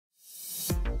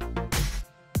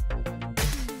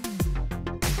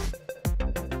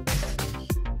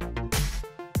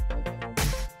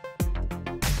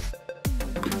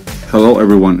Hello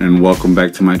everyone and welcome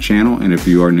back to my channel, and if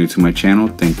you are new to my channel,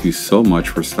 thank you so much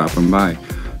for stopping by.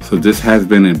 So this has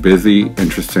been a busy,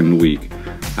 interesting week.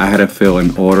 I had to fill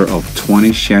an order of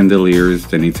 20 chandeliers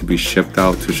that need to be shipped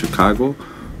out to Chicago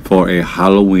for a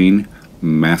Halloween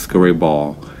masquerade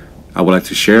ball. I would like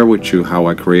to share with you how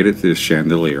I created this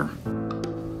chandelier.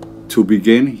 To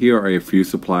begin, here are a few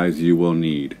supplies you will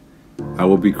need. I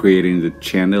will be creating the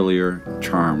chandelier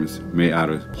charms made out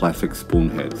of plastic spoon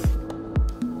heads.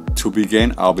 To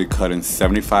begin, I'll be cutting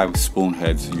 75 spoon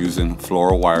heads using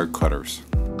floral wire cutters.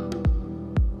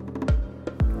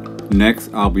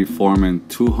 Next, I'll be forming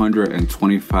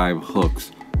 225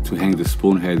 hooks to hang the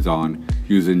spoon heads on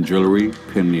using jewelry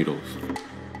pin needles.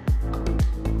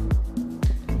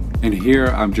 And here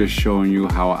I'm just showing you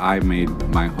how I made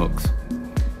my hooks.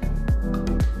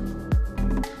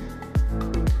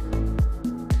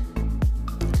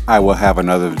 I will have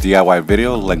another DIY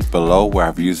video linked below where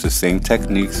I've used the same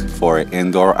techniques for an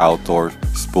indoor-outdoor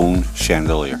spoon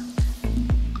chandelier.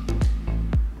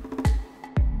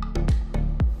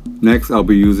 Next, I'll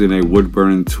be using a wood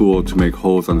burning tool to make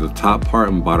holes on the top part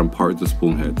and bottom part of the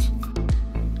spoon heads.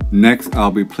 Next,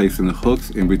 I'll be placing the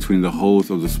hooks in between the holes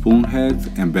of the spoon heads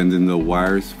and bending the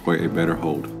wires for a better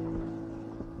hold.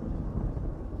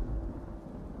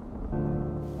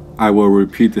 I will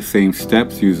repeat the same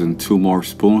steps using 2 more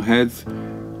spoon heads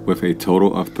with a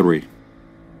total of 3.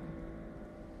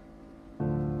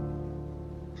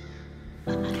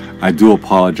 I do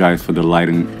apologize for the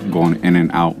lighting going in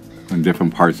and out in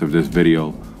different parts of this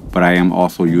video, but I am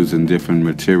also using different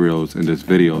materials in this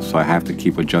video, so I have to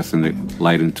keep adjusting the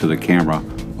lighting to the camera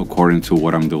according to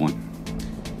what I'm doing.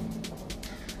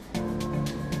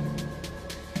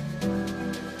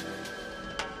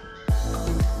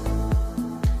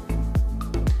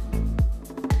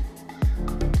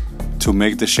 To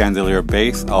make the chandelier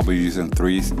base, I'll be using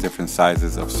 3 different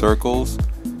sizes of circles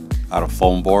out of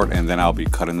foam board, and then I'll be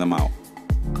cutting them out.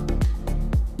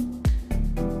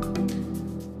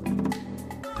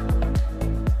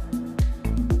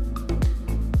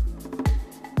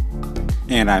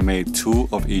 And I made 2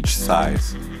 of each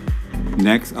size.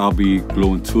 Next, I'll be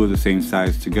gluing 2 of the same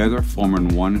size together,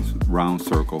 forming 1 round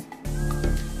circle.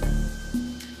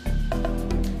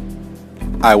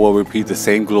 I will repeat the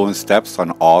same gluing steps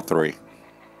on all 3.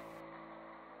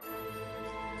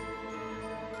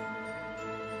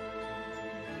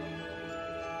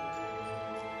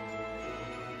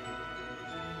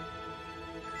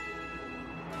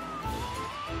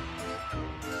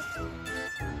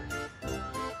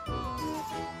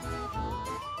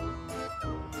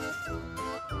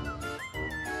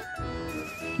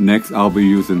 Next, I'll be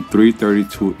using 3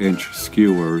 32-inch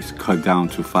skewers cut down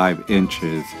to 5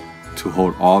 inches to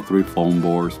hold all 3 foam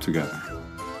boards together.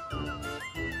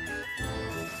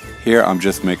 Here I'm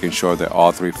just making sure that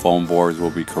all 3 foam boards will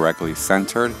be correctly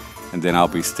centered, and then I'll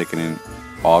be sticking in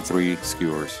all 3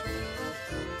 skewers.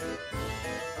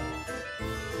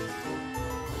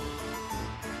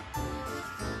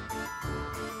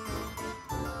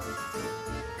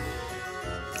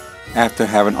 After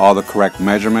having all the correct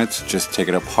measurements, just take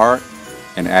it apart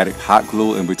and add hot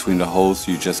glue in between the holes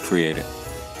you just created.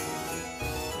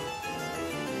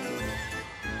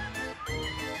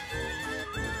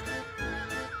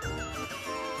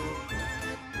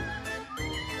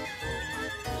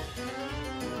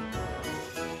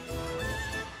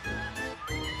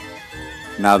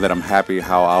 Now that I'm happy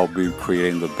how I'll be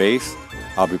creating the base,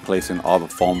 I'll be placing all the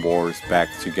foam boards back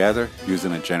together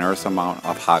using a generous amount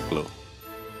of hot glue.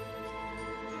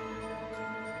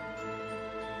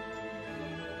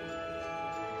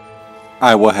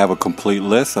 I will have a complete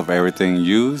list of everything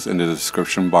used in the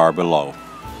description bar below.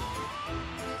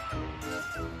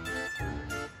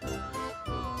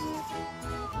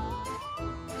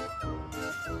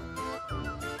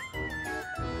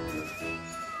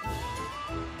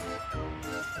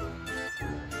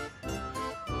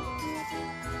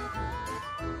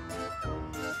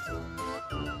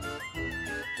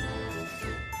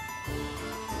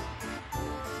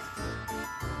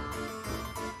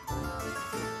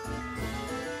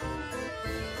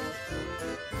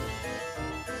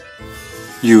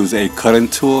 Use a cutting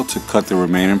tool to cut the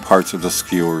remaining parts of the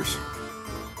skewers.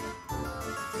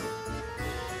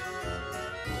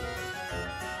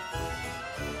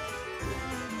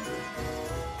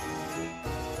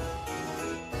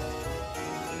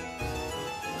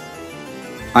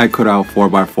 I cut out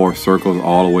 4x4 circles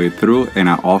all the way through, and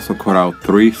I also cut out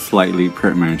 3 slightly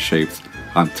printman shapes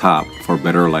on top for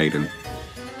better lighting.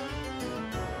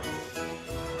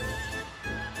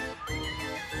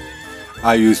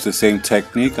 I used the same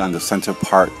technique on the center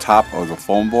part top of the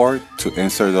foam board to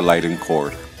insert the lighting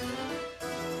cord.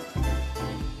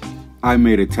 I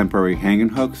made a temporary hanging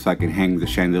hook so I can hang the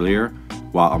chandelier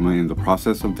while I'm in the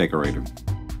process of decorating.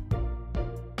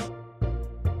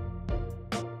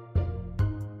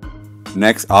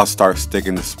 Next, I'll start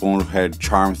sticking the spoon head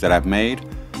charms that I've made,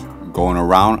 going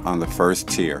around on the first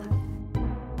tier.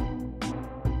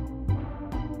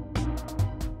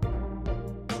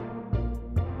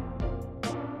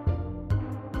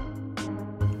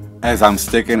 As I'm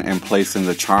sticking and placing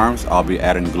the charms, I'll be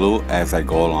adding glue as I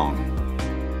go along.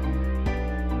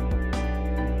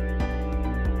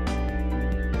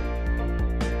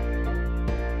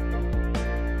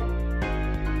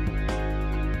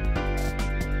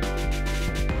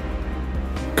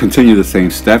 Continue the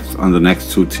same steps on the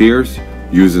next two tiers,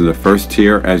 using the first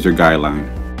tier as your guideline.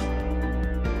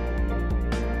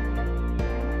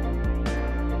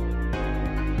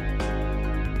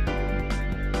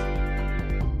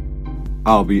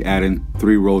 I'll be adding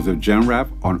 3 rows of gem wrap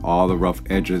on all the rough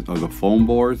edges of the foam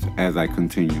boards as I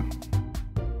continue.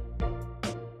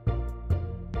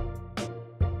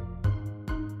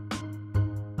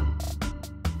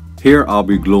 Here I'll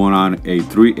be gluing on a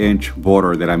 3-inch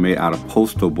border that I made out of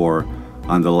postal board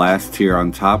on the last tier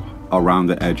on top around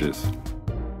the edges.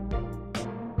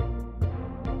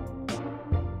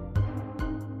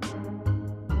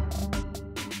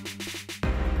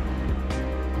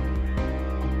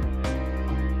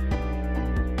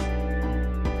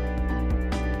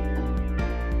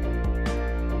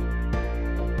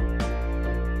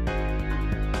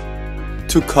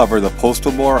 To cover the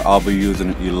postal board, I'll be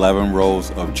using 11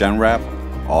 rows of gem wrap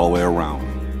all the way around.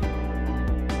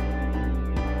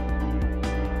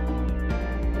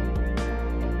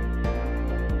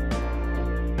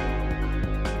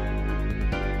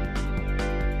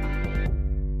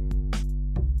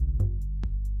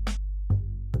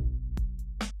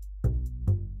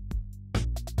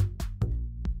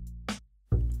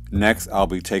 Next, I'll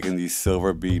be taking these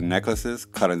silver bead necklaces,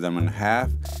 cutting them in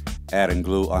half, adding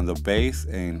glue on the base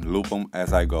and loop them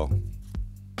as I go.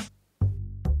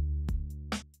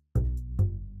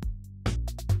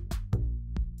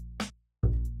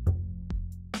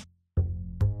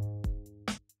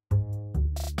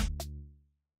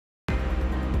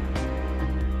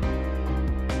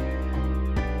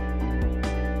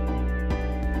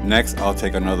 Next, I'll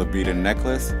take another beaded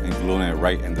necklace and glue it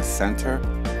right in the center,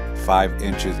 5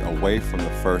 inches away from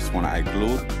the first one I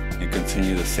glued, and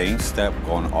continue the same step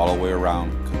going all the way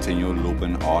around, continue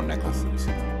looping all necklaces.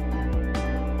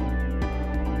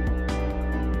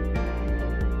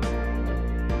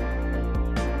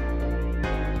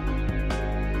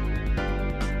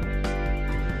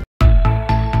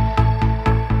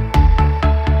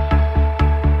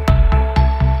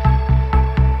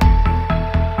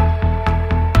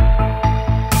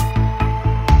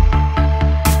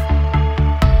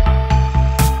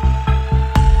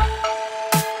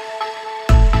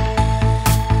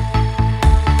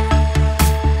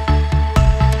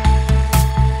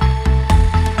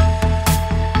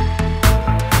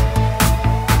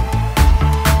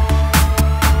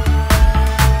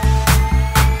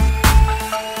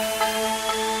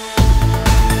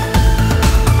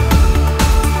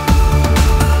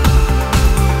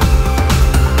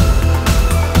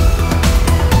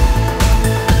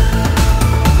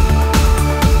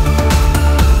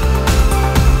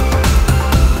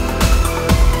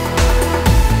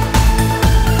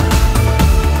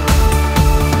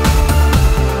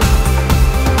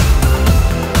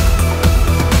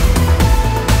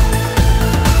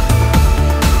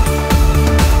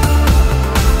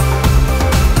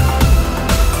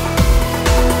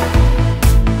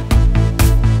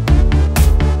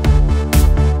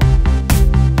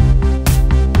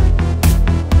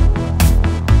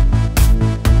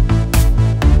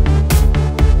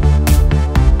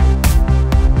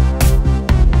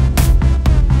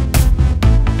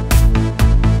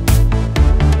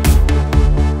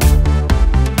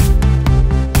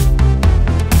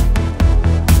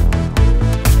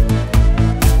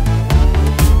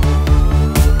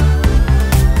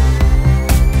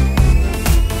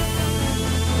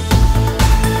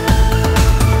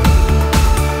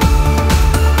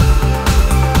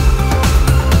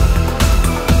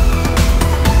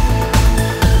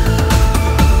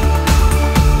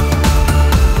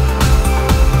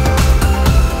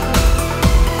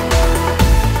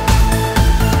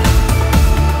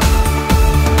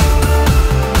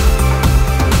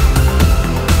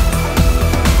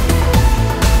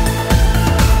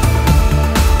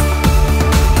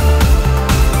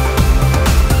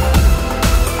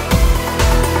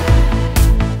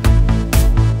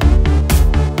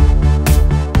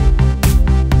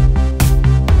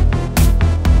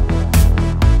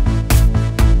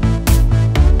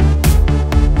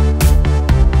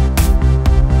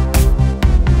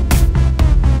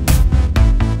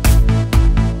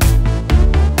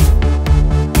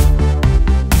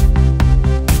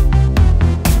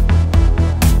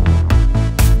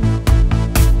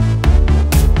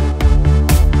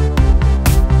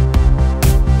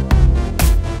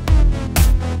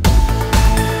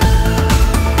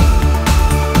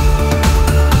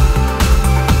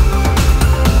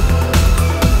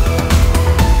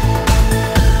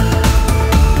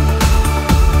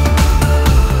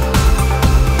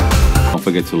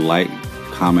 forget to like,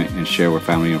 comment, and share with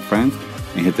family and friends,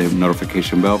 and hit the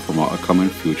notification bell for more upcoming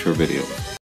future videos.